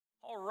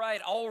All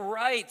right.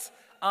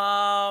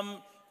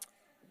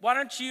 Why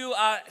don't you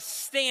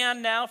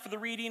stand now for the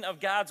reading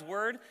of God's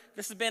Word?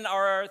 This has been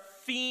our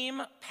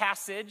theme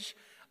passage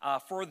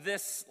for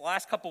this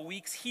last couple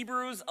weeks,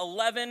 Hebrews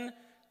 11,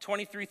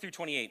 23 through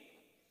 28.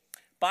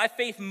 By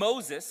faith,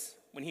 Moses,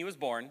 when he was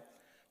born,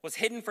 was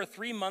hidden for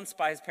 3 months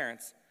by his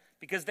parents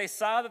because they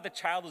saw that the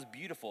child was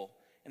beautiful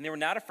and they were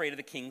not afraid of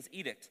the king's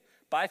edict.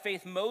 By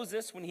faith,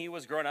 Moses, when he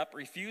was grown up,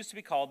 refused to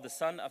be called the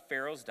son of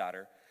Pharaoh's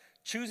daughter,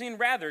 choosing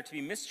rather to be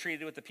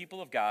mistreated with the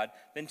people of God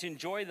than to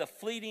enjoy the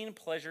fleeting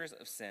pleasures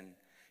of sin.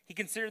 He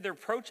considered the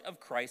reproach of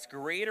Christ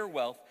greater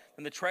wealth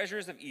than the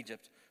treasures of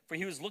Egypt, for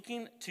he was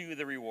looking to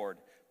the reward.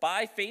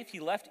 By faith he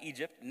left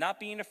Egypt, not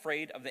being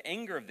afraid of the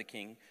anger of the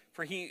king,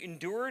 for he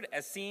endured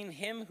as seeing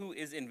him who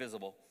is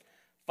invisible.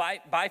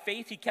 By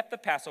faith he kept the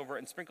Passover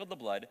and sprinkled the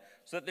blood,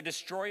 so that the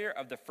destroyer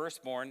of the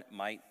firstborn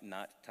might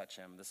not touch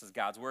him. This is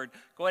God's word.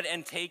 Go ahead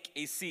and take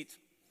a seat.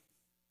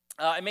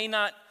 It may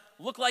not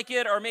look like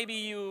it, or maybe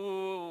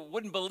you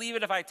wouldn't believe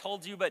it if I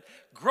told you, but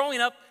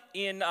growing up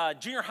in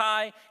junior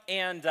high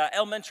and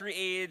elementary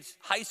age,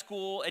 high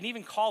school, and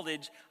even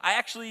college, I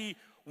actually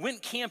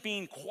went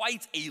camping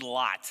quite a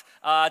lot.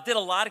 Did a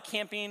lot of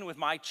camping with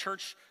my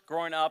church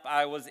growing up.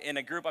 I was in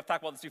a group, I've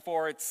talked about this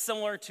before, it's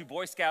similar to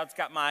Boy Scouts,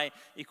 got my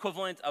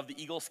equivalent of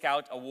the Eagle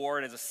Scout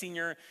Award as a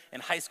senior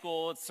in high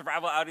school, it's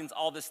survival outings,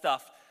 all this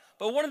stuff.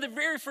 But one of the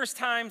very first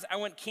times I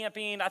went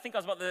camping, I think I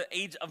was about the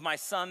age of my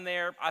son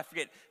there, I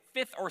forget,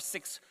 5th or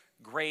 6th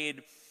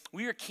grade.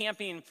 We were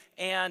camping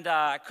and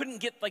I couldn't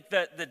get like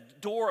the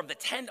door of the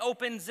tent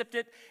open, zipped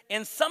it,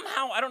 and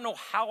somehow, I don't know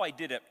how I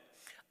did it,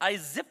 I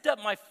zipped up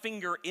my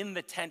finger in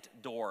the tent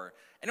door.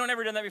 Anyone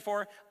ever done that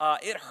before?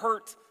 It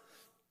hurt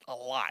a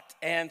lot.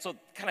 And so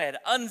kind of had to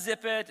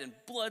unzip it and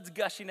blood's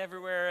gushing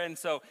everywhere. And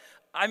so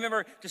I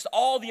remember just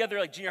all the other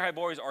like junior high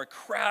boys are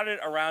crowded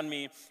around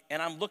me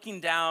and I'm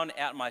looking down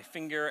at my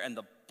finger and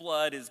the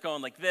blood is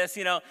going like this,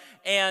 you know,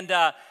 and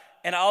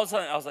all of a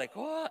sudden I was like,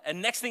 what?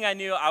 And next thing I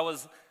knew, I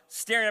was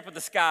staring up at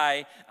the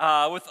sky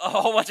with a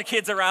whole bunch of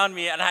kids around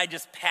me, and I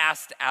just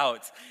passed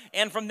out.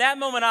 And from that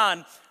moment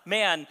on,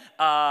 man,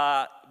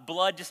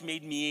 blood just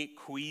made me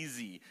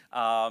queasy.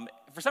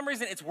 For some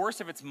reason, it's worse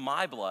if it's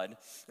my blood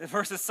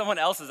versus someone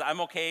else's. I'm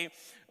okay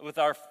with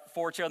our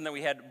 4 children that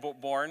we had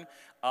born.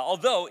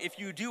 Although, if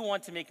you do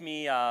want to make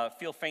me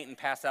feel faint and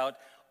pass out,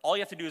 all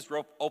you have to do is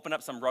open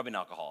up some rubbing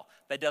alcohol.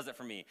 That does it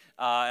for me.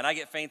 And I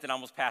get faint and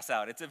almost pass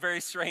out. It's a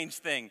very strange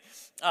thing.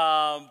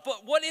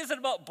 But what is it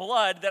about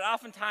blood that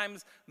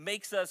oftentimes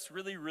makes us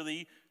really,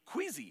 really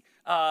queasy?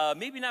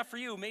 Maybe not for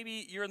you.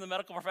 Maybe you're in the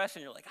medical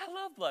profession. You're like, I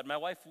love blood. My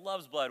wife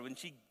loves blood. When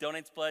she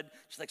donates blood,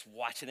 she likes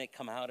watching it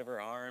come out of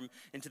her arm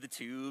into the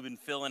tube and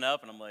filling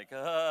up. And I'm like,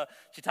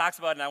 She talks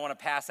about it and I want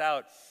to pass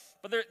out.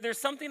 But there's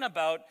something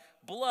about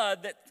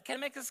blood that kind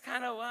of makes us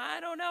kind of, I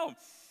don't know.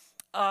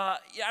 I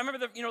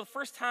remember the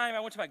first time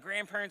I went to my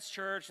grandparents'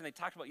 church and they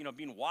talked about,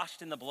 being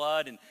washed in the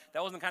blood, and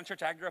that wasn't the kind of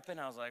church I grew up in.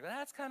 I was like,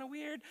 that's kind of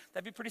weird.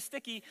 That'd be pretty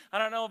sticky. I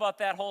don't know about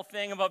that whole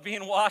thing about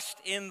being washed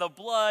in the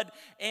blood.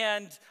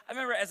 And I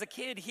remember as a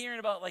kid hearing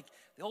about like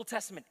the Old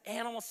Testament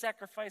animal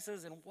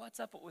sacrifices and what's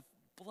up with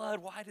blood.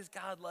 Why does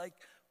God like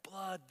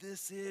blood?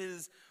 This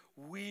is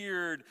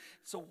weird.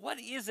 So what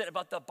is it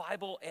about the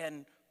Bible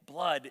and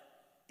blood?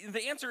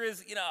 The answer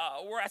is, that's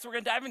what we're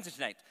going to dive into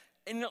tonight.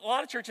 In a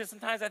lot of churches,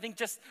 sometimes I think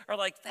just are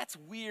like, that's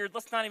weird.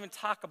 Let's not even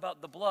talk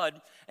about the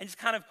blood and just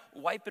kind of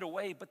wipe it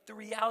away. But the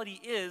reality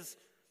is,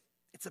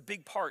 it's a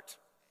big part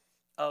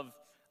of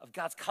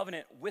God's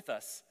covenant with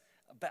us,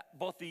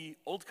 both the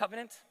Old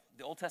Covenant,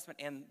 the Old Testament,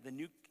 and the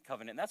New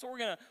Covenant. And that's what we're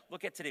going to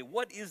look at today.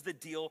 What is the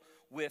deal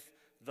with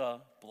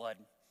the blood?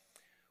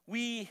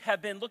 We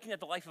have been looking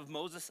at the life of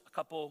Moses a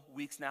couple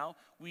weeks now.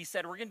 We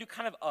said we're going to do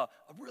kind of a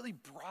really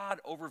broad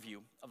overview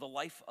of the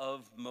life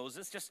of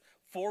Moses, just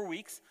 4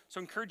 weeks.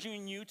 So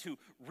encouraging you to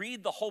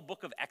read the whole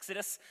book of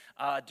Exodus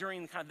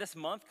during kind of this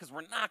month, because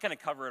we're not going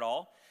to cover it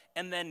all.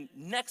 And then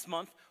next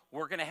month,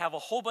 we're going to have a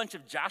whole bunch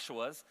of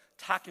Joshuas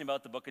talking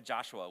about the book of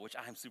Joshua, which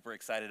I'm super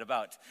excited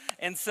about.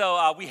 And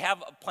so we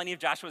have plenty of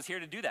Joshuas here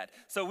to do that.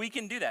 So we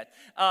can do that.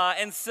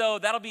 And so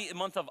that'll be the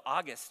month of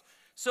August.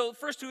 So the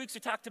first 2 weeks we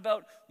talked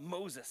about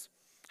Moses,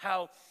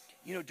 how,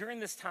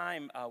 during this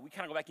time, we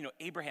kind of go back,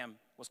 Abraham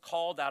was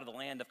called out of the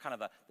land of kind of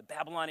the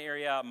Babylon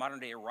area, modern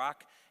day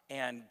Iraq,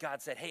 and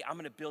God said, hey, I'm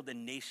going to build a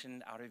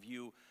nation out of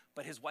you.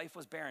 But his wife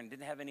was barren,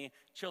 didn't have any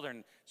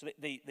children. So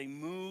they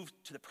moved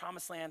to the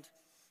promised land,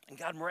 and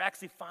God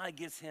miraculously finally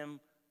gives him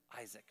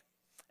Isaac.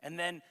 And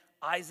then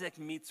Isaac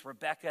meets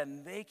Rebekah,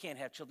 and they can't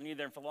have children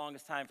either. And for the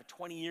longest time, for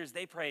 20 years,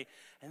 they pray.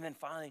 And then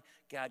finally,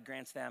 God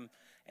grants them,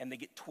 and they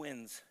get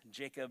twins,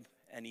 Jacob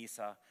and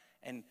Esau.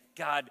 And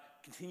God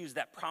continues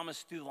that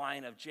promise through the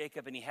line of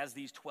Jacob, and he has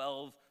these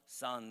 12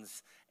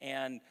 sons.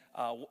 And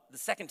the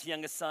second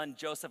youngest son,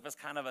 Joseph, is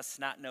kind of a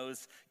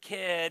snot-nosed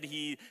kid.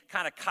 He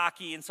kind of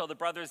cocky, and so the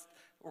brothers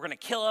were going to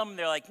kill him.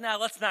 They're like, no,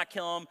 let's not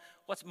kill him.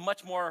 What's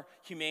much more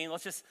humane?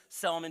 Let's just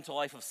sell him into a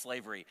life of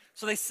slavery.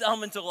 So they sell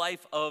him into a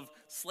life of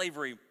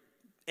slavery,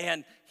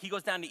 and he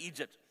goes down to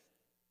Egypt.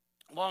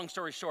 Long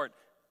story short,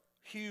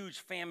 huge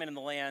famine in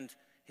the land.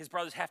 His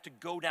brothers have to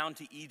go down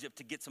to Egypt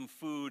to get some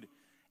food,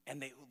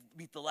 and they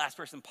meet the last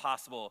person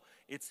possible.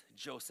 It's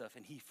Joseph,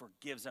 and he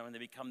forgives them, and they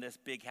become this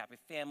big, happy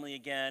family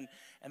again,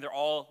 and they're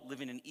all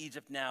living in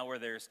Egypt now where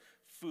there's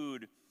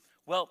food.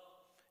 Well,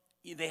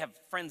 they have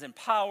friends in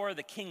power.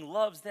 The king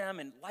loves them,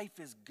 and life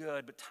is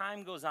good, but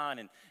time goes on,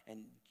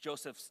 and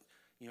Joseph's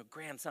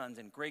grandsons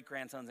and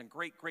great-grandsons and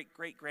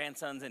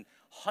great-great-great-grandsons, and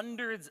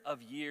hundreds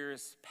of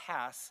years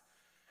pass,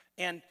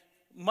 and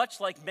much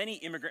like many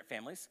immigrant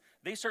families,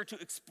 they start to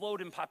explode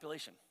in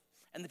population.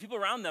 And the people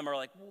around them are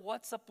like,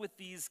 what's up with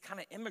these kind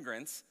of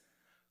immigrants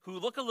who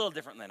look a little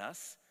different than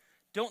us,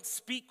 don't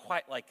speak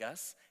quite like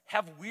us,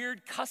 have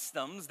weird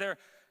customs. They're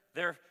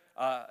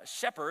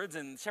shepherds,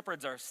 and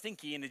shepherds are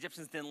stinky, and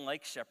Egyptians didn't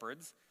like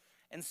shepherds.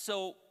 And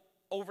so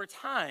over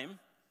time,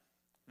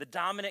 the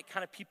dominant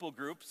kind of people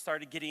group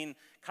started getting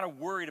kind of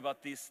worried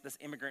about this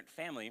immigrant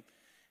family,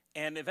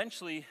 and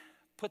eventually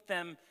put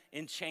them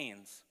in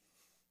chains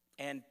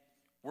and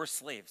were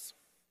slaves.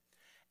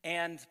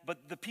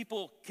 But the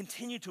people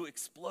continued to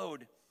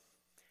explode,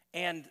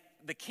 and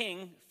the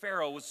king,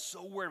 Pharaoh, was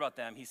so worried about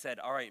them. He said,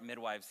 all right,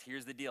 midwives,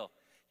 here's the deal.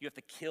 You have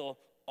to kill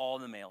all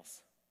the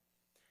males.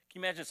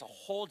 Can you imagine this? A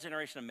whole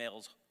generation of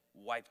males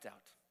wiped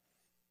out.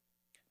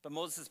 But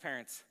Moses'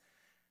 parents,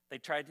 they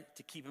tried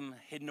to keep him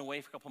hidden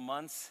away for a couple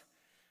months,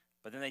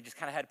 but then they just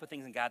kind of had to put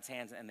things in God's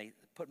hands, and they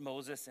put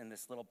Moses in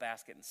this little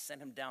basket and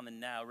sent him down the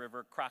Nile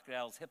River,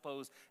 crocodiles,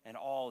 hippos, and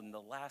all. And the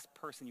last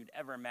person you'd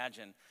ever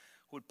imagine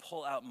who would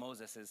pull out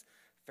Moses is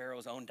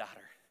Pharaoh's own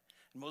daughter.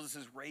 And Moses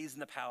is raised in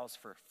the palace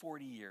for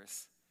 40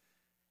 years.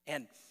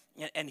 And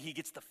he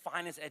gets the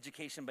finest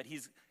education, but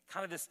he's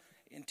kind of this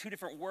in two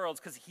different worlds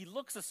because he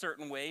looks a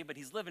certain way, but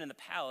he's living in the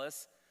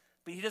palace.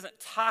 But he doesn't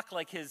talk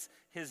like his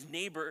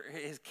neighbor,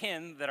 his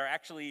kin that are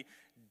actually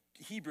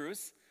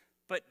Hebrews.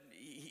 But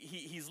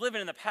he's living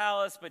in the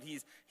palace, but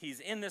he's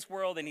in this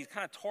world, and he's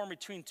kind of torn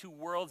between two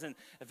worlds. And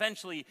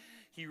eventually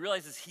he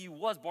realizes he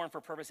was born for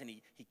a purpose, and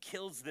he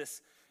kills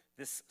this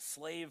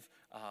slave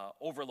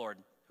overlord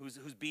who's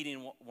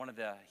beating one of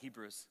the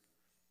Hebrews.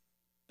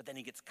 But then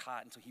he gets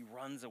caught, and so he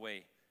runs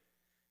away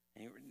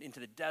into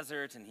the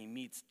desert, and he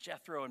meets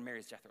Jethro and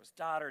marries Jethro's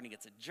daughter, and he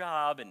gets a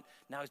job, and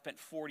now he spent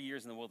 40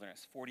 years in the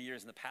wilderness, 40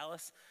 years in the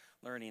palace,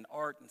 learning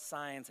art and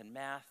science and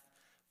math,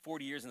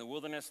 40 years in the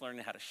wilderness,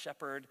 learning how to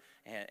shepherd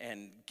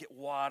and get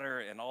water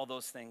and all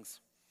those things.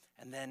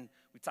 And then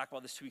we talked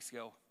about this 2 weeks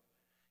ago.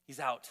 He's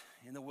out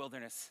in the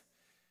wilderness,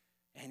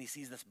 and he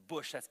sees this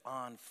bush that's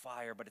on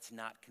fire, but it's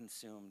not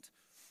consumed.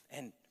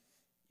 And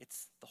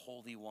it's the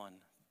Holy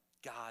One,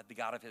 God, the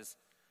God of his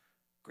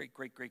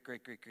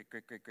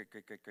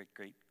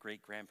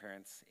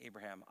great-great-great-great-great-great-great-great-great-great-grandparents,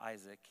 Abraham,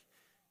 Isaac,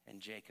 and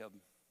Jacob.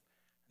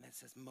 And it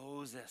says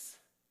Moses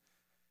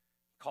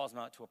calls him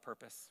out to a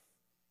purpose.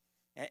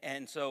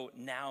 And so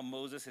now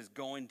Moses is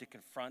going to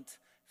confront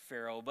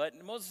Pharaoh, but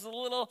Moses is a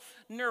little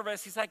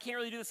nervous. He said, I can't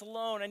really do this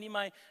alone. I need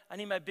my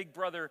big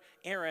brother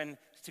Aaron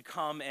to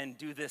come and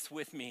do this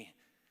with me.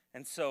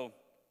 And so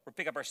we'll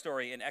pick up our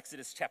story in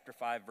Exodus chapter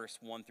 5, verse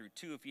 1 through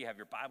 2. If you have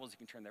your Bibles, you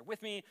can turn there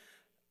with me.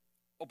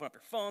 Open up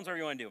your phones, whatever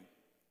you want to do.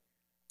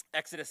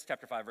 Exodus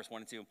chapter 5, verse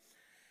 1 and 2.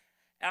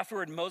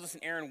 Afterward, Moses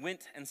and Aaron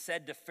went and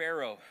said to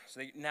Pharaoh,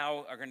 so they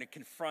now are going to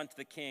confront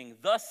the king,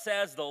 thus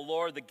says the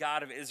Lord, the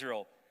God of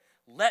Israel,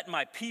 let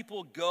my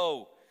people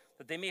go,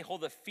 that they may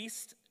hold a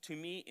feast to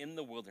me in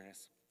the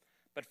wilderness.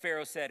 But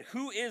Pharaoh said,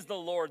 who is the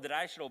Lord that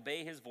I should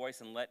obey his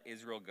voice and let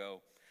Israel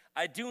go?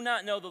 I do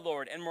not know the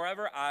Lord, and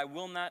moreover, I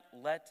will not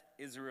let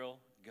Israel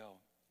go.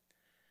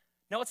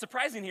 Now, what's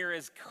surprising here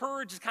is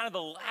courage is kind of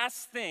the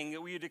last thing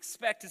that we would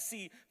expect to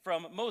see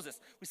from Moses.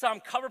 We saw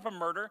him cover up a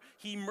murder.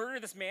 He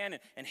murdered this man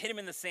and hid him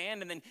in the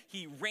sand, and then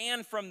he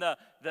ran from the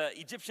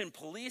Egyptian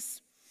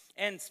police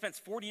and spent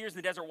 40 years in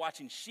the desert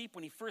watching sheep.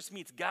 When he first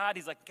meets God,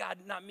 he's like, God,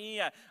 not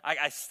me.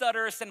 I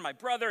stutter. Send my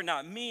brother,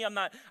 not me. I'm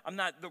not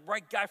the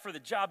right guy for the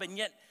job. And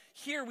yet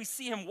here we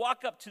see him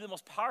walk up to the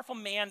most powerful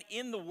man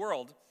in the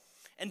world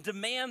and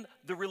demand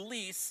the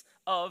release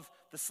of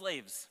the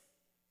slaves.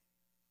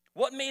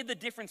 What made the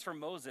difference for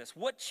Moses?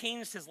 What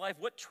changed his life?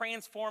 What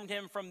transformed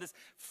him from this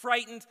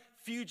frightened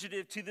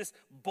fugitive to this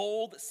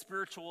bold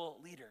spiritual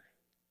leader?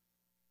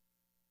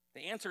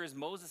 The answer is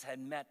Moses had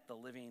met the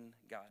living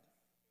God.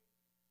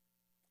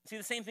 See,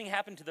 the same thing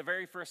happened to the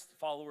very first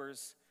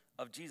followers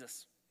of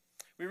Jesus.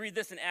 We read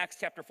this in Acts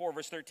chapter 4,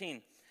 verse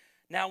 13.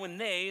 Now when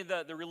they,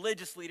 the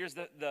religious leaders,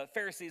 the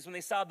Pharisees, when they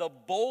saw the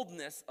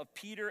boldness of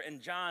Peter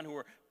and John who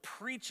were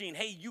preaching,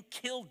 hey, you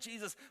killed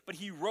Jesus, but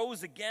he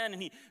rose again,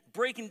 and he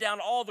breaking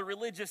down all the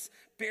religious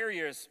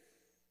barriers,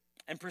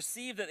 and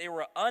perceived that they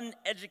were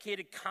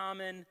uneducated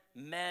common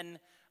men.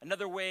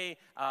 Another way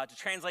to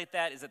translate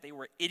that is that they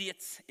were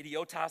idiots.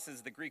 Idiotas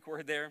is the Greek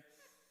word there.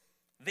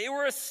 They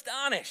were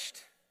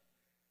astonished.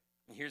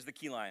 And here's the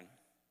key line.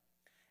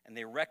 And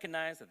they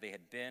recognized that they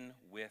had been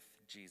with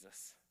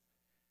Jesus.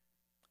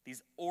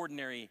 These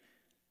ordinary,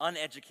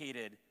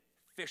 uneducated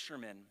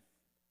fishermen.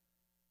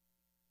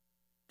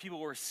 People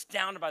were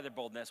astounded by their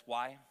boldness.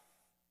 Why?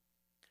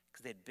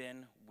 Because they had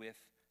been with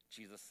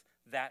Jesus,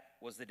 That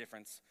was the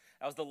difference.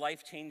 That was the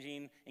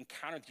life-changing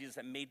encounter with Jesus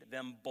that made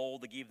them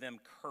bold, that gave them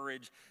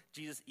courage.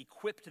 Jesus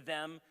equipped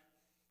them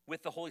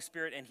with the Holy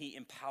Spirit, and he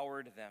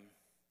empowered them.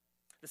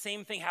 The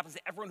same thing happens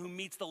to everyone who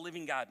meets the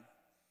living God.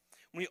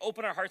 When we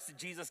open our hearts to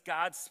Jesus,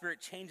 God's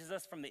Spirit changes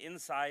us from the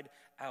inside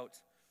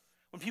out.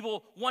 When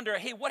people wonder,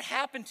 hey, what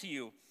happened to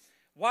you?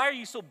 Why are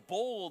you so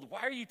bold?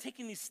 Why are you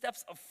taking these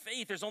steps of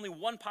faith? There's only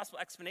one possible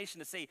explanation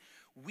to say,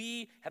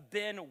 we have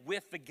been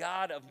with the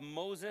God of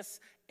Moses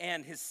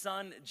and his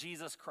son,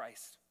 Jesus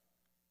Christ.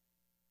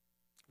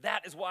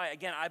 That is why,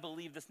 again, I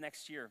believe this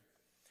next year,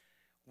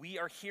 we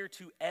are here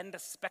to end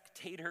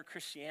spectator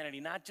Christianity,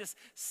 not just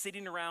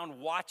sitting around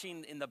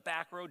watching in the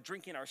back row,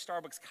 drinking our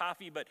Starbucks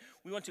coffee, but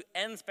we want to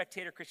end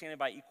spectator Christianity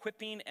by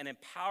equipping and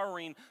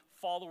empowering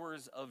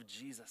followers of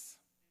Jesus.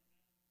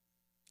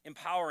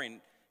 Empowering.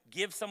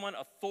 Give someone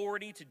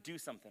authority to do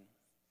something,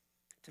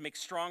 to make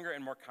stronger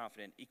and more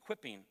confident.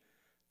 Equipping,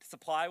 to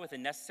supply with the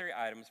necessary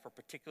items for a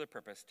particular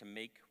purpose, to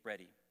make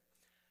ready.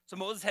 So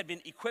Moses had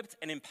been equipped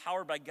and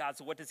empowered by God,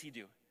 so what does he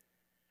do?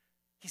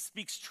 He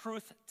speaks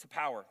truth to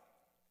power.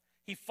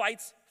 He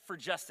fights for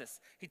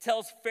justice. He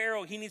tells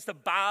Pharaoh he needs to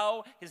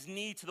bow his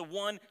knee to the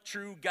one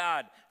true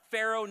God.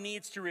 Pharaoh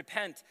needs to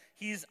repent.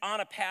 He's on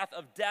a path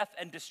of death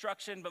and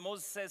destruction, but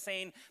Moses is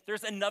saying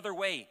there's another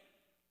way.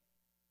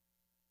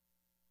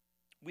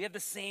 We have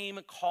the same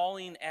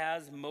calling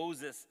as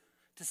Moses,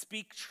 to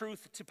speak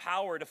truth to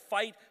power, to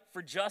fight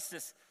for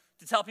justice,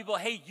 to tell people,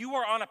 hey, you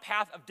are on a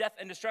path of death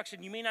and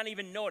destruction. You may not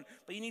even know it,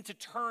 but you need to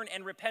turn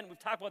and repent. We've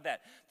talked about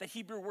that. The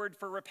Hebrew word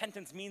for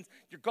repentance means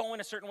you're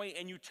going a certain way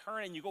and you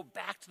turn and you go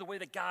back to the way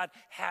that God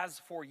has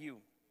for you.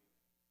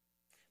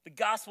 The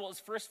gospel is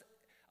first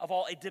of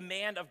all a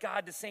demand of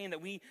God to saying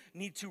that we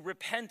need to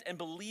repent and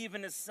believe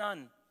in his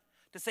son,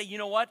 to say, you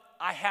know what,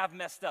 I have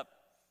messed up.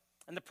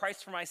 And the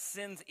price for my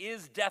sins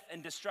is death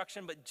and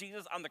destruction, but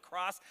Jesus on the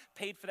cross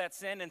paid for that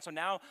sin. And so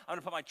now I'm going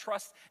to put my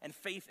trust and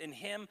faith in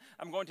him.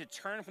 I'm going to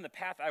turn from the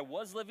path I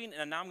was living,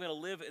 and now I'm going to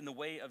live in the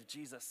way of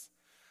Jesus.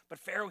 But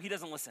Pharaoh, he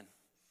doesn't listen.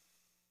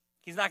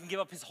 He's not going to give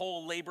up his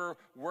whole labor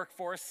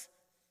workforce.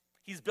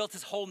 He's built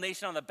his whole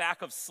nation on the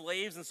back of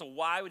slaves, and so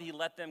why would he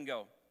let them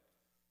go?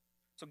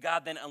 So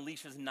God then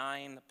unleashes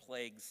 9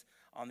 plagues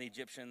on the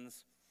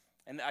Egyptians.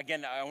 And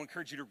again, I want to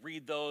encourage you to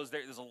read those.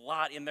 There's a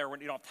lot in there. We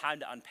don't have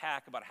time to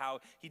unpack about how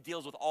he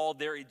deals with all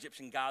their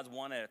Egyptian gods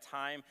one at a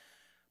time.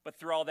 But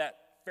through all that,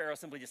 Pharaoh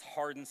simply just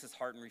hardens his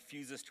heart and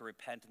refuses to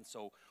repent. And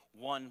so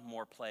one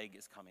more plague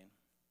is coming.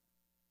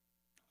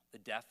 The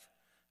death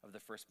of the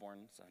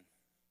firstborn son.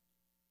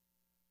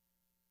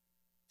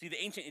 See,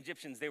 the ancient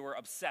Egyptians, they were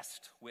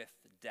obsessed with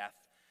death.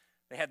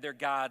 They had their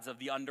gods of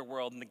the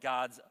underworld and the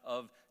gods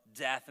of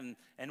death.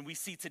 And we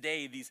see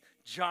today these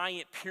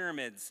giant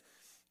pyramids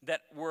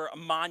that were a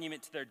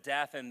monument to their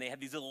death, and they had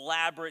these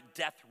elaborate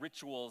death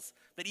rituals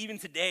that even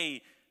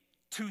today,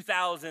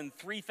 2,000,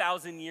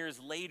 3,000 years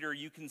later,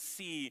 you can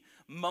see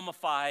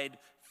mummified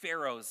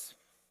pharaohs.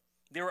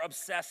 They were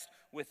obsessed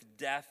with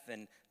death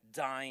and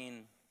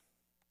dying.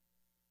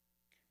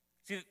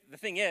 See, the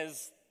thing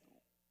is,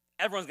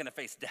 everyone's going to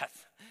face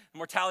death. The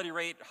mortality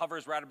rate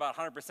hovers right about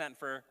 100%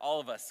 for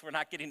all of us. We're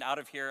not getting out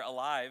of here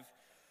alive.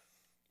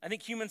 I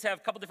think humans have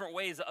a couple different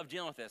ways of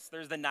dealing with this.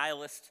 There's the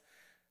nihilist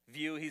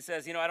view. He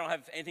says, I don't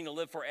have anything to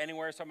live for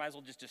anywhere, so I might as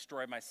well just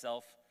destroy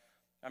myself.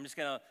 I'm just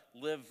going to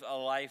live a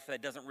life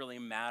that doesn't really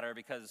matter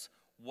because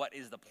what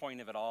is the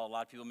point of it all? A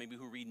lot of people maybe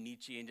who read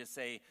Nietzsche and just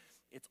say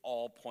it's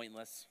all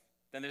pointless.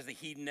 Then there's the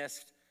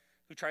hedonist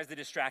who tries to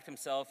distract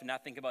himself and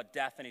not think about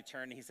death and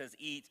eternity. He says,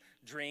 eat,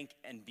 drink,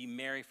 and be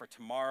merry, for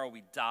tomorrow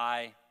we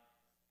die.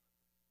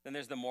 Then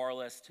there's the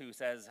moralist who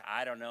says,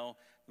 I don't know,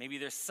 maybe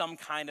there's some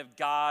kind of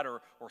God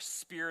or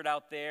spirit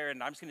out there,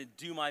 and I'm just going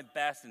to do my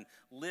best and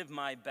live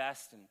my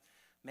best. And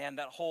man,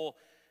 that whole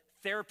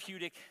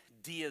therapeutic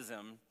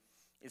deism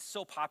is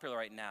so popular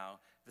right now.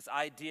 This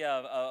idea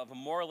of a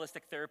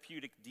moralistic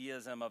therapeutic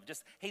deism of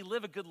just, hey,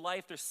 live a good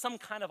life. There's some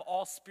kind of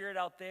all spirit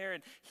out there,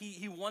 and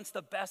he wants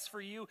the best for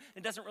you.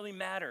 It doesn't really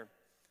matter.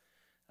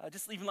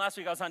 Just even last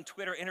week, I was on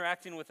Twitter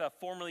interacting with a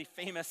formerly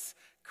famous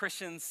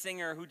Christian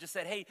singer who just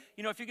said, hey,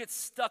 if you get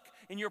stuck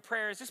in your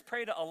prayers, just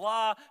pray to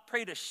Allah,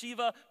 pray to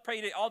Shiva,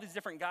 pray to all these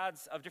different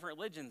gods of different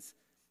religions.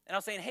 And I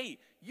was saying, hey,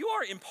 you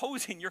are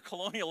imposing your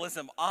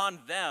colonialism on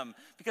them,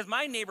 because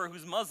my neighbor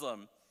who's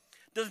Muslim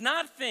does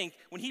not think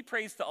when he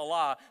prays to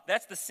Allah,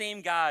 that's the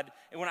same God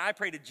and when I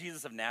pray to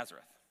Jesus of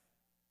Nazareth.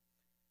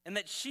 And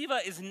that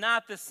Shiva is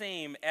not the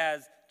same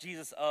as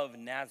Jesus of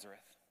Nazareth.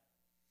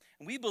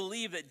 And we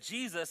believe that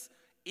Jesus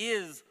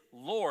is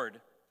Lord,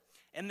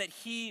 and that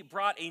he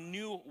brought a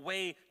new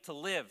way to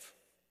live.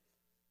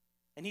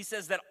 And he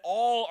says that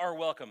all are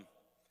welcome.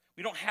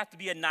 We don't have to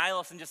be a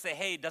nihilist and just say,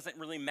 hey, it doesn't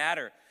really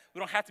matter. We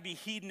don't have to be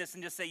hedonists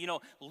and just say,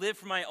 live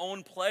for my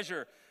own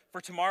pleasure,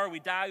 for tomorrow we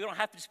die. We don't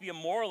have to just be a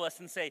moralist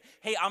and say,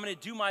 hey, I'm going to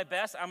do my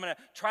best. I'm going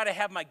to try to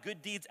have my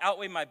good deeds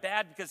outweigh my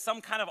bad, because some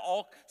kind of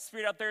all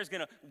spirit out there is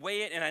going to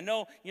weigh it. And I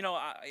know,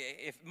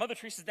 if Mother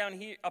Teresa's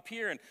up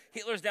here and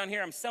Hitler's down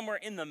here, I'm somewhere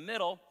in the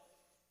middle.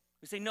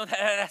 We say, no,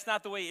 that's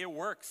not the way it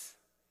works.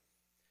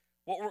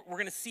 What we're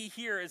going to see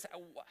here is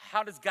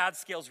how does God's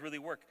scales really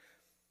work?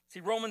 See,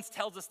 Romans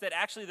tells us that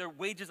actually the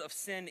wages of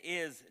sin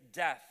is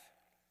death.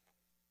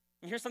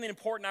 And here's something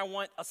important I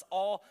want us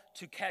all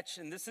to catch,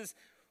 and this is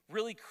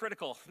really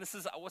critical. This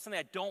is something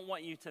I don't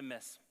want you to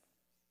miss.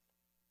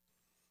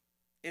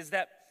 Is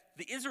that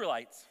the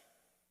Israelites,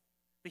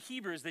 the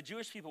Hebrews, the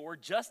Jewish people, were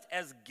just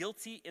as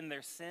guilty in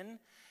their sin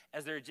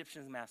as their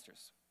Egyptian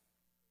masters.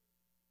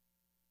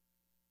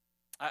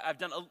 I've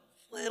done a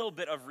little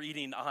bit of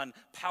reading on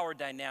power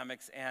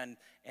dynamics and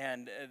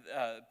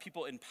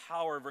people in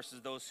power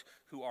versus those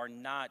who are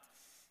not.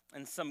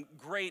 And some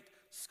great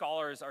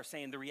scholars are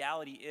saying the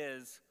reality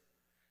is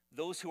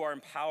those who are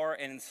in power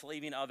and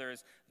enslaving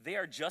others, they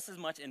are just as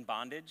much in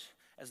bondage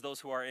as those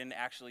who are in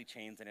actually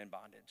chains and in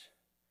bondage.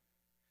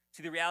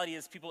 See, the reality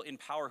is people in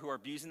power who are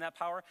abusing that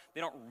power, they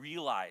don't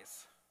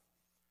realize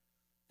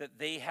that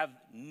they have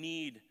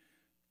need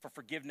for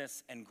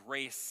forgiveness and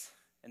grace,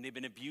 and they've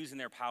been abusing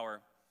their power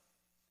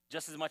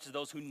just as much as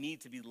those who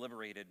need to be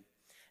liberated.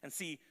 And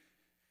see,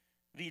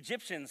 the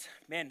Egyptians,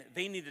 man,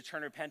 they need to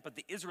turn and repent, but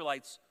the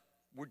Israelites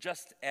were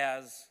just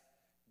as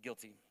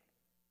guilty.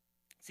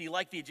 See,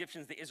 like the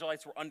Egyptians, the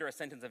Israelites were under a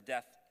sentence of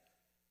death.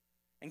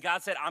 And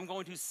God said, I'm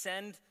going to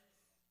send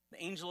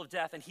the angel of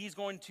death, and he's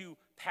going to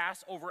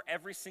pass over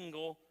every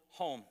single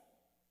home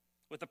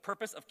with the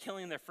purpose of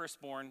killing their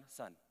firstborn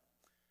son.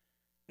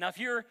 Now, if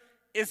you're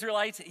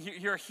Israelite,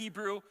 you're a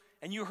Hebrew,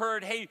 and you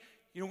heard, hey,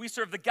 we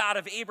serve the God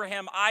of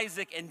Abraham,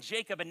 Isaac, and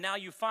Jacob, and now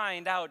you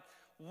find out,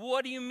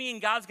 what do you mean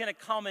God's going to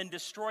come and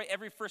destroy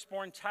every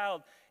firstborn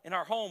child in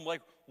our home?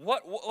 Like,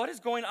 what is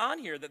going on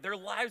here? That their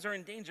lives are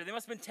in danger. They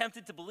must have been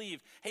tempted to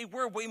believe, hey,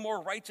 we're way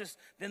more righteous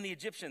than the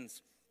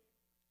Egyptians.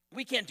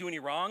 We can't do any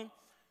wrong.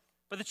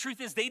 But the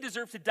truth is, they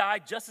deserve to die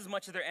just as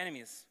much as their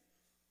enemies.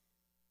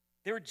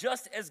 They were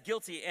just as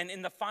guilty, and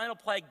in the final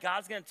plague,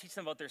 God's going to teach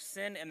them about their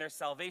sin and their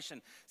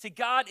salvation. See,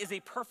 God is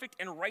a perfect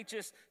and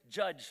righteous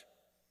judge.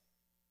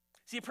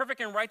 See, a perfect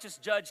and righteous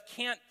judge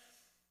can't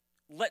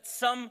let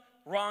some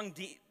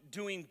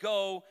wrongdoing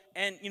go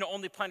and,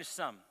 only punish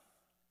some.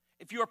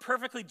 If you are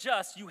perfectly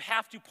just, you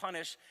have to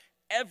punish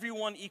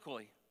everyone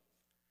equally.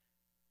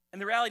 And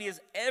the reality is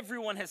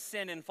everyone has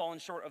sinned and fallen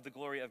short of the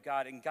glory of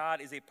God, and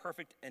God is a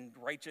perfect and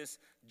righteous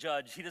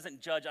judge. He doesn't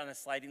judge on a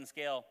sliding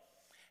scale.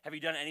 Have you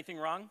done anything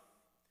wrong?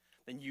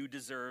 Then you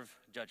deserve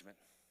judgment.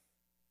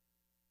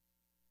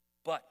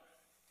 But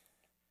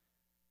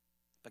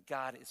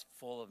God is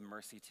full of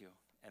mercy too.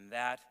 And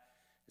that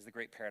is the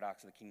great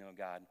paradox of the kingdom of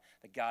God,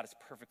 that God is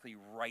perfectly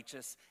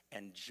righteous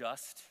and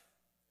just,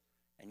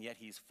 and yet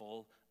he's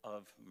full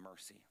of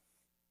mercy.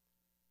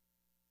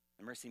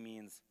 And mercy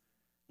means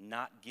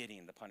not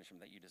getting the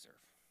punishment that you deserve.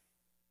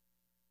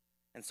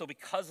 And so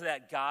because of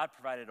that, God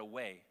provided a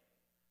way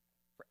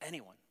for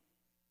anyone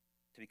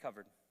to be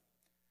covered.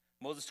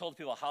 Moses told the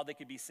people how they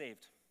could be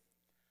saved.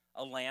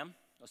 A lamb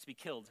was to be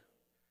killed,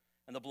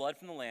 and the blood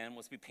from the lamb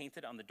was to be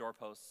painted on the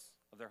doorposts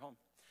of their home.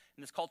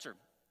 In this culture,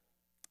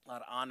 a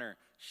lot of honor,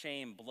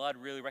 shame, blood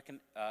really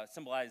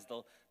symbolized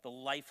the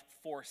life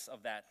force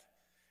of that.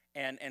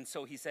 And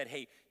so he said,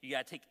 hey, you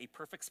got to take a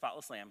perfect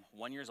spotless lamb,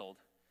 1 year old.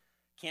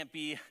 Can't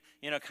be,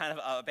 kind of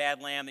a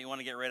bad lamb that you want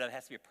to get rid of. It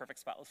has to be a perfect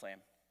spotless lamb.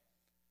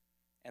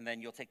 And then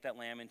you'll take that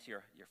lamb into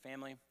your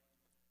family, and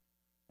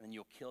then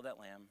you'll kill that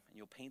lamb, and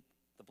you'll paint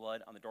the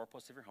blood on the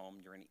doorpost of your home.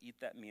 You're going to eat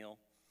that meal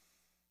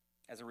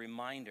as a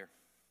reminder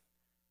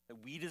that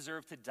we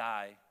deserve to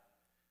die,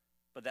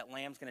 but that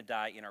lamb's going to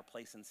die in our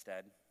place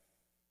instead.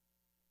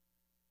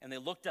 And they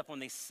looked up when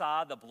they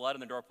saw the blood on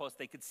the doorpost,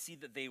 they could see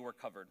that they were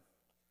covered.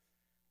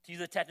 To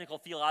use a technical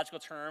theological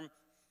term,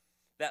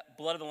 that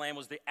blood of the lamb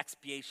was the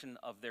expiation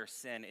of their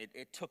sin.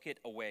 It took it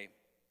away.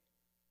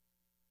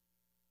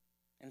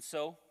 And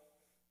so,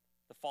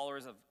 the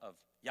followers of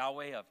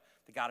Yahweh, of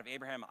the God of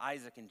Abraham,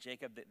 Isaac, and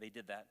Jacob, they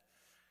did that.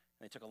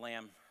 And they took a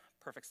lamb,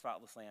 perfect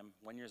spotless lamb,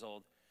 1 year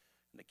old,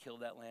 and they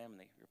killed that lamb, and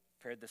they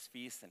prepared this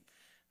feast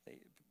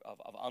of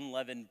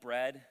unleavened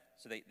bread.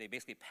 So they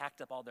basically packed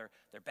up all their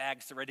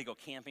bags to ready to go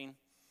camping.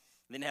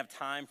 They didn't have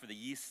time for the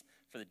yeast,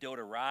 for the dough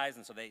to rise,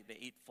 and so they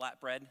ate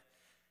flatbread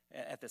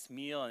at this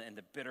meal and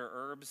the bitter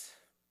herbs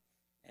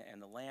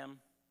and the lamb.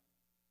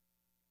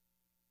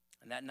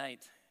 And that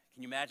night,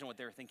 can you imagine what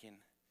they were thinking?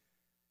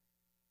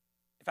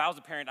 If I was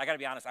a parent, I got to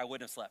be honest, I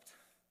wouldn't have slept.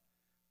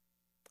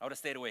 I would have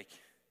stayed awake.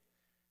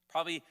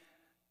 Probably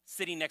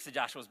sitting next to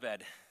Joshua's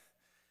bed.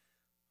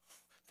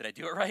 Did I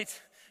do it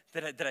right?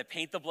 Did I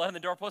paint the blood on the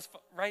doorpost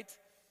right?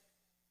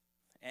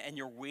 And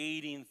you're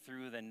wading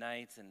through the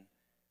night, and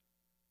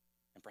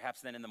perhaps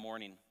then in the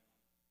morning,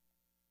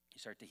 you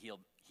start to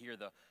hear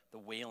the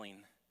wailing,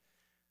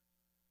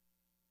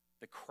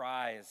 the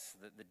cries,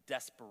 the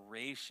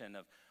desperation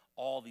of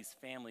all these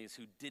families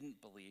who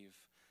didn't believe,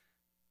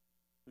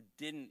 who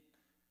didn't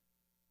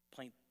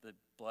paint the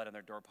blood on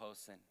their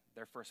doorposts, and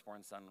their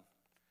firstborn son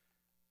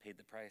paid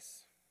the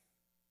price.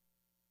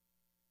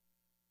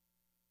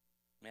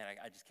 Man,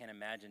 I just can't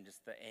imagine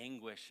just the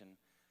anguish and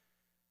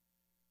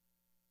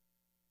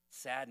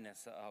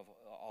sadness of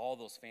all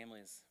those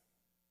families.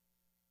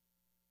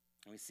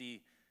 And we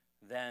see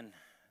then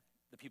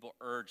the people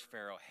urge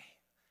Pharaoh, hey,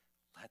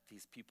 let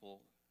these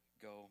people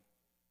go.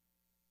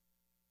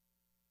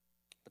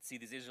 But see,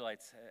 these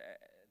Israelites,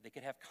 they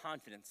could have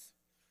confidence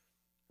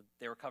that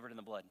they were covered in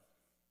the blood.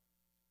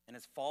 And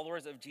as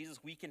followers of Jesus,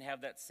 we can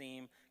have that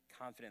same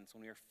confidence.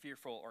 When we are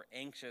fearful or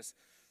anxious,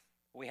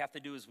 what we have to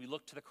do is we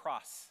look to the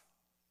cross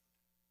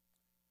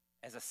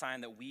as a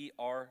sign that we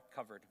are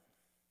covered.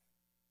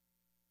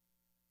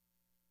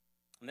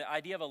 And the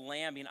idea of a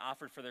lamb being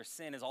offered for their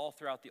sin is all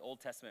throughout the Old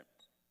Testament.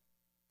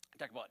 We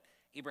talk about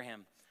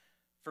Abraham.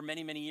 For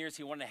many, many years,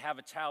 he wanted to have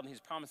a child, and he was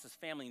promised his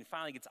family, and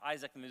finally gets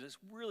Isaac. And there's this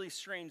really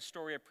strange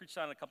story I preached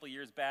on a couple of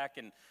years back,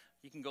 and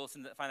you can go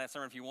listen to, find that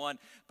sermon if you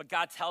want. But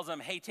God tells him,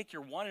 hey, take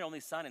your one and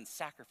only son and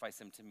sacrifice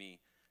him to me.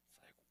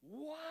 It's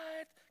like,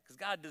 what? Because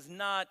God does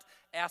not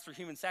ask for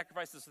human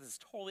sacrifices. So this is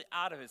totally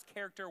out of his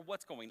character.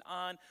 What's going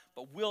on?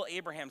 But will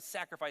Abraham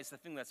sacrifice the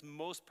thing that's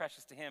most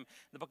precious to him?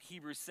 The book of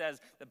Hebrews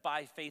says that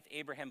by faith,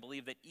 Abraham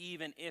believed that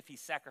even if he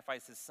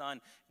sacrificed his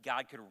son,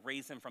 God could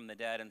raise him from the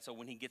dead. And so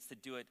when he gets to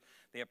do it,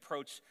 they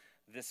approach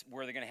this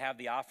where they're going to have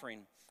the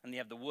offering. And they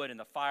have the wood and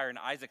the fire. And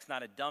Isaac's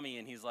not a dummy.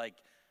 And he's like,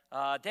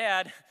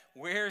 Dad,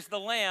 where's the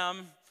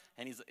lamb?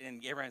 And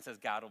Abraham says,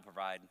 God will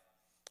provide.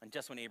 And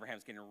just when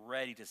Abraham's getting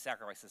ready to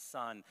sacrifice his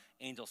son,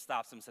 angel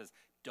stops him and says,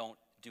 don't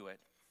do it.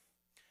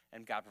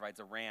 And God provides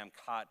a ram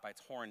caught by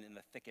its horn in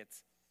the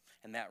thickets.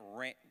 And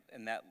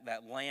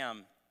that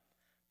lamb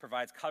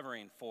provides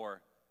covering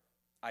for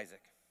Isaac.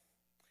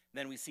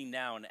 Then we see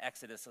now in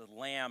Exodus a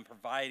lamb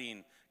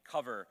providing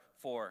cover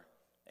for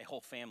a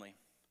whole family.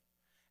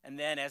 And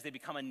then as they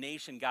become a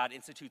nation, God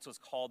institutes what's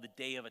called the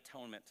Day of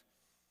Atonement.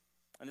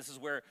 And this is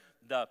where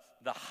the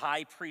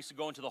high priest would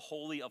go into the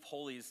Holy of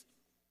Holies.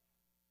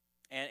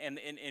 And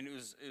it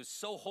was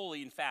so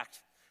holy, in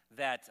fact,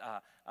 that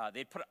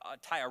they'd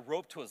tie a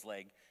rope to his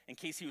leg. In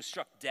case he was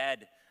struck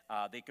dead,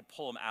 they could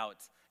pull him out.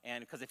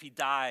 And because if he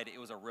died, it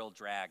was a real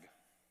drag.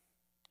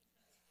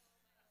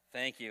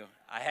 Thank you.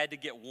 I had to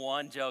get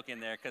one joke in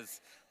there because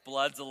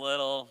blood's a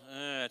little,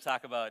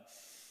 talk about.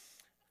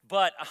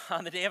 But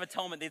on the Day of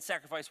Atonement, they'd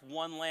sacrifice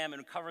one lamb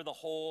and cover the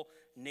whole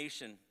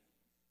nation.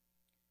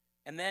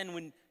 And then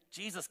when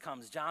Jesus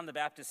comes, John the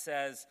Baptist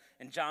says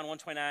in John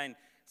 1:29,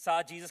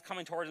 saw Jesus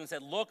coming towards him and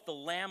said, look, the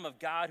Lamb of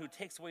God who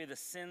takes away the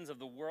sins of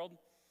the world.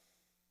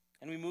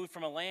 And we moved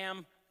from a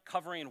lamb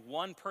covering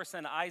one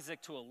person,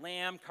 Isaac, to a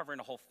lamb covering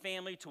a whole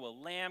family, to a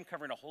lamb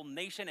covering a whole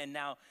nation. And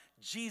now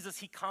Jesus,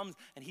 he comes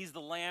and he's the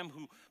lamb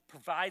who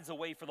provides a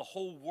way for the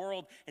whole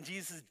world. And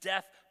Jesus'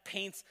 death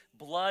paints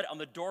blood on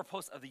the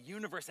doorposts of the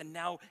universe. And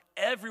now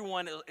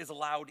everyone is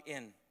allowed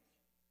in.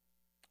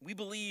 We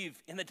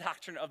believe in the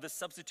doctrine of the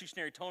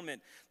substitutionary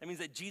atonement. That means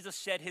that Jesus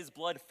shed his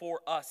blood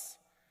for us.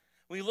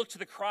 When we look to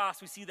the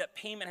cross, we see that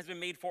payment has been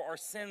made for our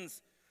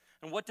sins.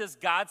 And what does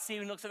God see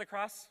when he looks at the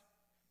cross?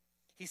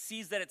 He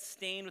sees that it's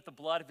stained with the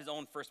blood of his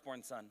own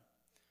firstborn son.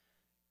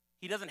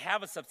 He doesn't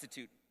have a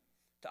substitute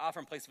to offer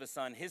in place of his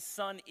son. His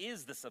son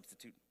is the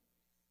substitute.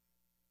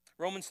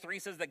 Romans 3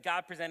 says that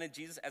God presented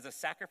Jesus as a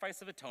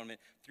sacrifice of atonement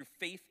through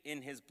faith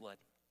in his blood.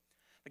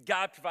 That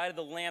God provided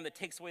the lamb that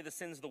takes away the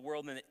sins of the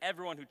world, and that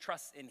everyone who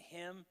trusts in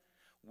him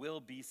will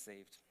be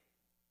saved.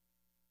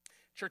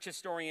 Church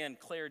historian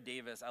Claire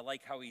Davis, I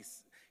like how he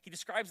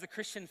describes the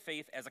Christian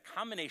faith as a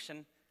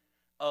combination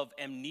of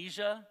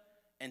amnesia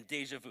and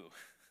deja vu.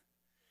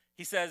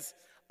 He says,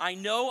 I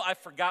know I've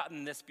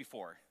forgotten this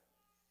before.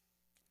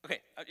 Okay,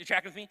 you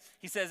tracking with me?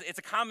 He says it's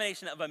a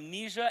combination of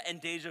amnesia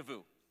and deja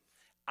vu.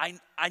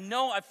 I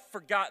know I've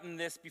forgotten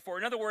this before.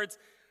 In other words,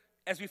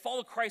 as we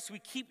follow Christ, we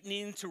keep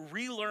needing to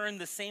relearn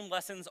the same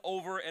lessons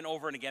over and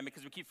over and again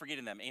because we keep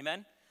forgetting them.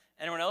 Amen?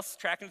 Anyone else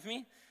tracking with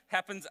me?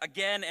 Happens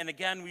again and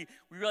again. We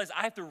realize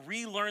I have to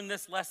relearn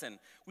this lesson.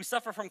 We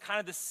suffer from kind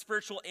of this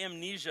spiritual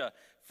amnesia,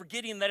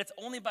 forgetting that it's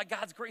only by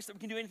God's grace that we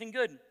can do anything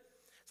good.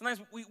 Sometimes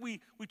we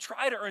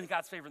try to earn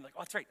God's favor and like,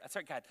 oh, that's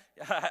right, God.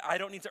 I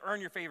don't need to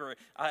earn your favor.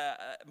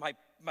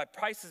 My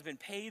price has been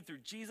paid through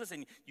Jesus,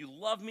 and you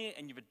love me,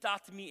 and you've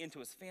adopted me into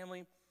his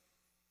family.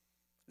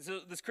 So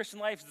this Christian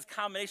life is this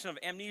combination of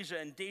amnesia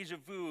and deja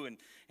vu,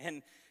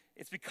 and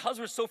it's because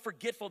we're so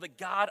forgetful that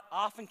God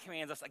often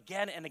commands us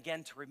again and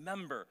again to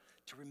remember,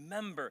 to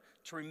remember,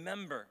 to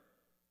remember.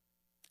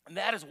 And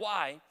that is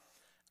why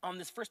on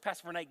this first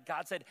Passover night,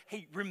 God said,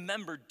 hey,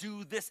 remember,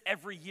 do this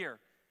every year.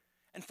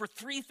 And for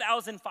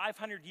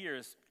 3,500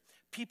 years,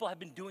 people have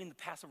been doing the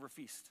Passover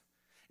feast.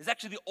 It's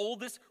actually the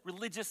oldest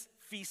religious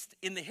feast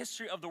in the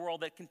history of the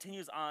world that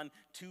continues on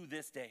to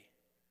this day.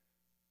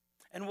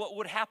 And what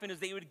would happen is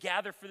they would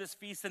gather for this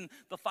feast, and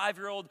the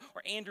 5-year-old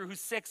or Andrew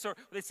who's 6, or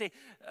they'd say,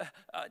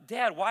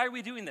 Dad, why are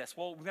we doing this?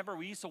 Well, remember,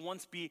 we used to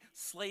once be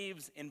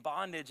slaves in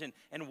bondage,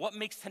 and what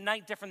makes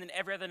tonight different than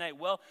every other night?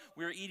 Well,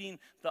 we were eating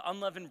the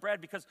unleavened bread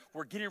because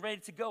we're getting ready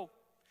to go.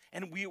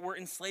 And we were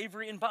in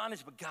slavery and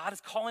bondage, but God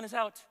is calling us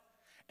out.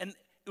 And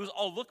it was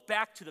all look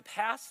back to the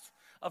past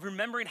of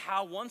remembering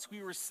how once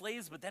we were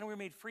slaves, but then we were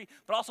made free,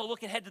 but also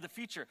look ahead to the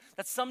future,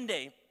 that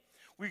someday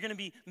we're going to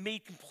be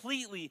made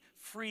completely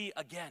free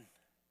again.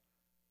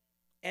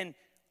 And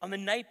on the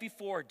night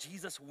before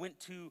Jesus went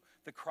to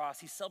the cross,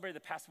 he celebrated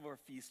the Passover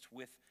feast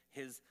with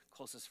his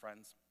closest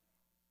friends.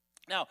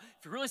 Now,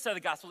 if you really study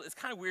the Gospels, it's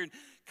kind of weird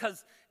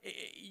because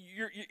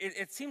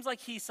it seems like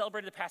he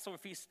celebrated the Passover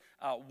feast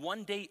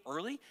one day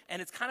early,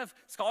 and it's kind of,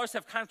 scholars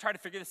have kind of tried to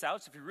figure this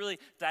out, so if you really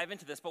dive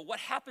into this, but what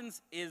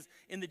happens is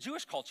in the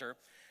Jewish culture,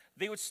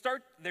 they would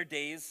start their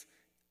days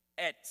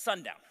at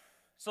sundown.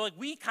 So like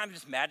we kind of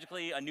just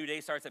magically, a new day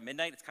starts at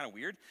midnight. It's kind of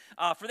weird.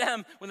 For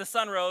them, when the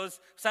sun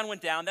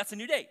went down, that's a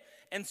new day.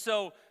 And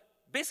so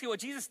basically what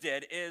Jesus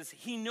did is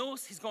he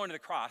knows he's going to the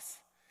cross.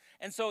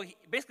 And so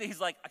he's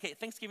like, okay,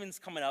 Thanksgiving's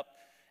coming up.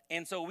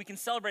 And so we can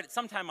celebrate it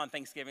sometime on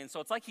Thanksgiving. So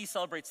it's like he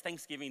celebrates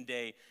Thanksgiving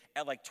Day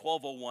at like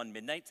 12:01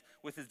 midnight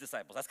with his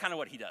disciples. That's kind of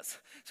what he does.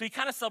 So he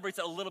kind of celebrates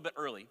it a little bit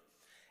early.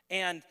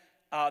 And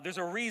there's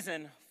a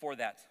reason for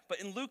that. But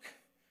in Luke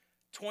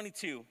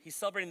 22, he's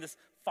celebrating this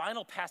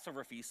final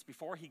Passover feast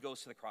before he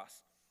goes to the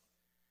cross.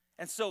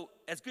 And so,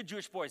 as good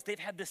Jewish boys, they've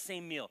had this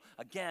same meal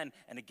again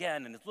and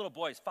again. And as little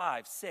boys,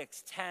 5,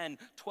 6, 10,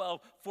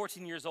 12,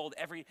 14 years old,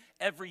 every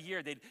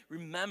year, they'd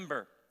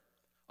remember,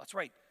 that's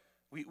right,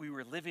 we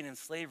were living in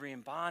slavery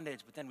and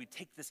bondage, but then we'd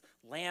take this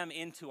lamb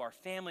into our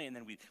family, and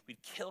then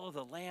we'd kill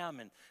the lamb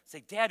and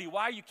say, Daddy,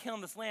 why are you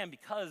killing this lamb?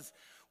 Because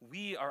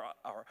we are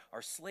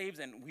slaves,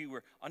 and we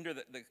were under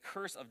the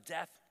curse of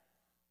death.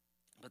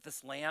 But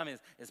this lamb is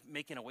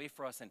making a way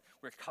for us, and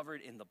we're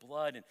covered in the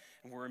blood,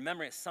 and we're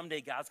remembering that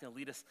someday God's going to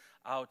lead us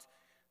out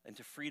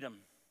into freedom.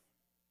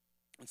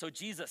 And so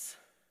Jesus,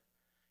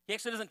 he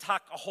actually doesn't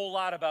talk a whole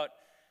lot about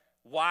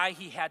why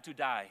he had to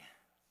die.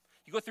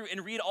 You go through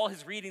and read all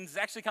his readings, it's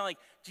actually kind of like,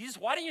 Jesus,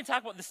 why don't you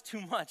talk about this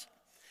too much?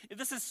 If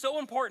this is so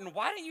important,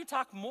 why don't you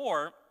talk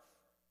more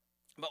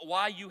about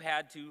why you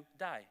had to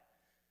die?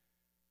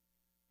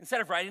 Instead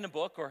of writing a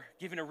book or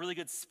giving a really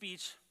good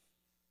speech,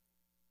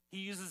 he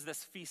uses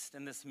this feast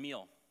and this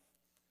meal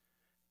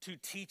to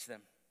teach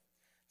them.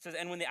 It says,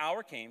 and when the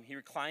hour came, he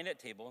reclined at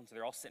table, and so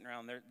they're all sitting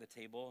around the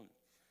table,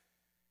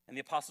 and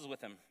the apostles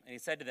with him. And he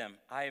said to them,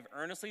 I have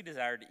earnestly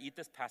desired to eat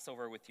this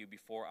Passover with you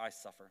before I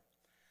suffer.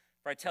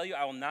 For I tell you,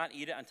 I will not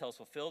eat it until it's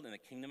fulfilled in the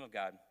kingdom of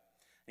God. And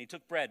he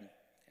took bread,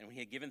 and when he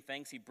had given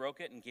thanks, he broke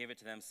it and gave it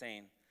to them,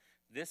 saying,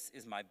 this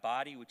is my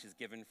body, which is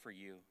given for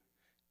you.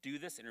 Do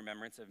this in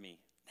remembrance of me.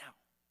 Now,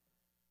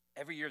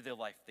 every year of their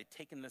life, they'd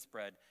taken this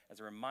bread as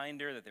a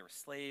reminder that they were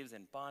slaves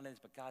and bondage,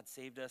 but God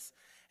saved us.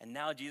 And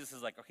now Jesus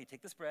is like, okay,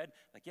 take this bread.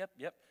 Like, yep.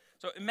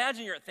 So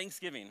imagine you're at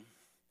Thanksgiving,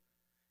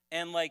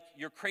 and like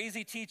your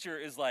crazy teacher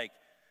is like,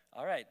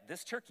 all right,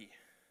 this turkey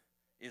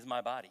is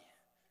my body.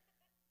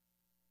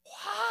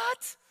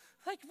 What?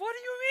 Like, what do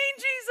you mean,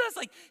 Jesus?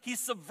 Like, he's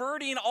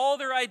subverting all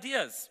their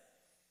ideas.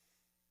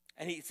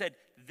 And he said,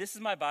 this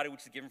is my body,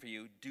 which is given for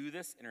you. Do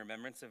this in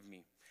remembrance of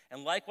me.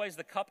 And likewise,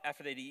 the cup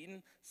after they'd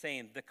eaten,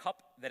 saying, the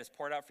cup that is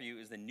poured out for you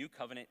is the new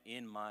covenant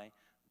in my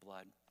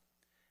blood.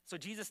 So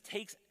Jesus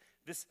takes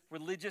this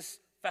religious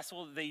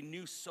festival that they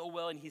knew so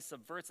well, and he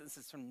subverts it and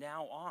says, from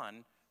now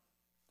on,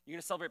 you're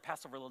going to celebrate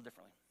Passover a little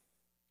differently.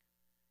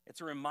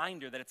 It's a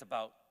reminder that it's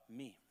about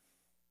me.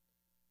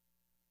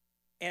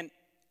 And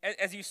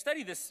as you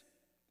study this,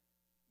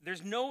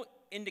 there's no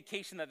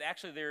indication that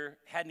actually there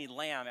had any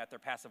lamb at their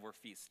Passover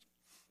feast.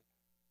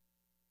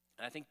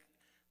 And I think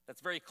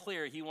that's very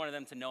clear. He wanted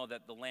them to know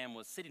that the lamb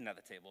was sitting at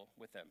the table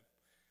with them.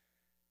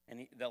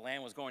 And the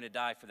lamb was going to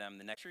die for them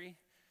the next tree.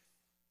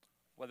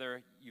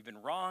 Whether you've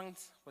been wronged,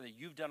 whether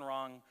you've done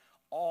wrong,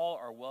 all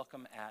are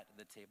welcome at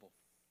the table.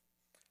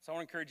 So I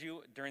want to encourage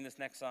you during this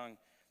next song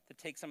to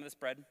take some of this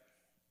bread,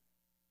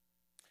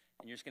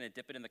 and you're just going to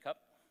dip it in the cup.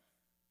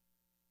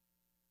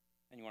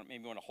 And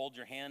maybe you want to hold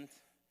your hand,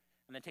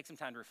 and then take some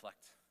time to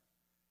reflect.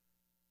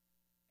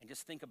 And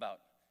just think about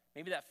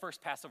maybe that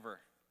first Passover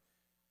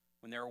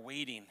when they were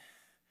waiting.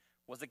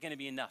 Was it going to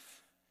be enough?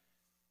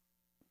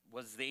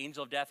 Was the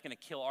angel of death going to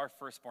kill our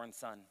firstborn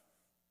son?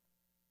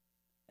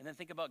 And then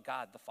think about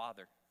God, the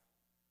Father,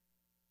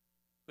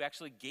 who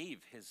actually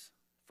gave his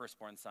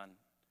firstborn son,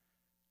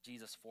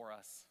 Jesus, for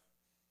us.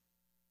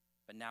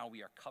 But now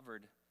we are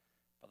covered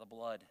by the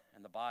blood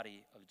and the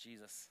body of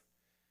Jesus.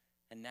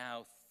 And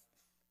now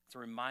it's a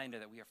reminder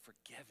that we are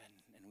forgiven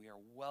and we are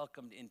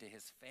welcomed into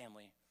his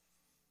family.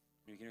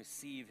 And we can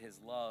receive his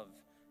love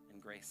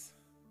and grace.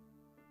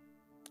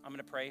 I'm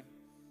going to pray,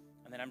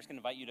 and then I'm just going to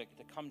invite you to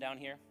come down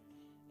here.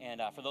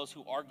 And for those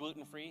who are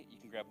gluten-free, you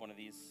can grab one of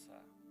these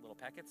little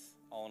packets,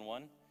 all in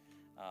one.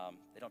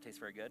 They don't taste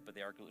very good, but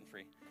they are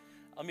gluten-free.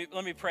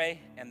 Let me pray,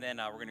 and then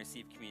we're going to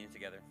receive communion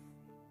together.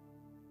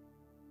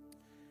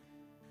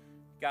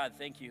 God,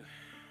 thank you.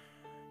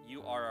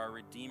 You are our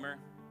Redeemer.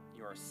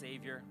 You are our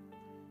Savior.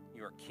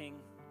 You are King.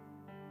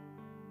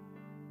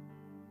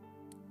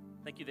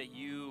 Thank you that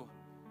you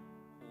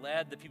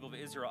led the people of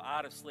Israel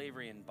out of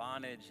slavery and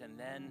bondage, and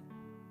then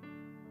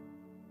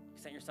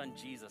you sent your son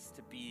Jesus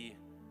to be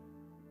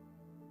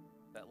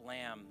that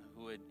lamb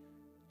who would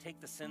take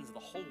the sins of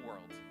the whole world.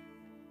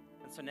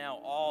 And so now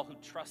all who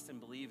trust and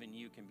believe in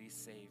you can be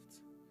saved.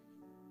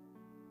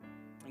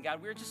 And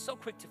God, we're just so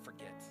quick to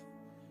forget.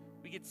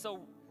 We get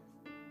so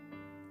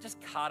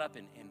just caught up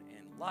in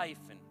life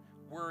and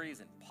worries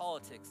and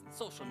politics and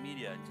social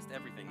media and just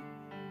everything.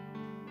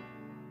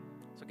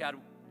 So God,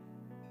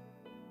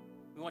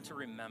 We want to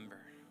remember.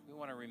 We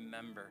want to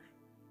remember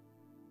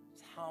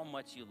just how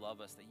much you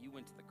love us, that you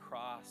went to the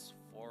cross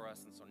for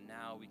us, and so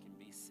now we can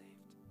be saved.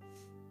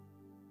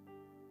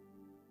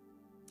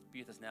 Be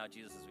with us now,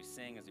 Jesus, as we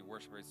sing, as we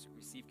worship, as we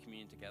receive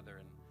communion together.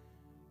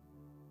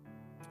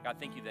 And God,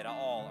 thank you that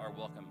all are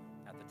welcome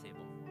at the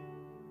table.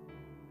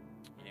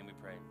 In your name we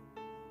pray.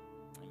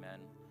 Amen.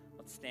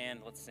 Let's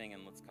stand, let's sing,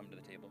 and let's come to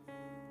the table.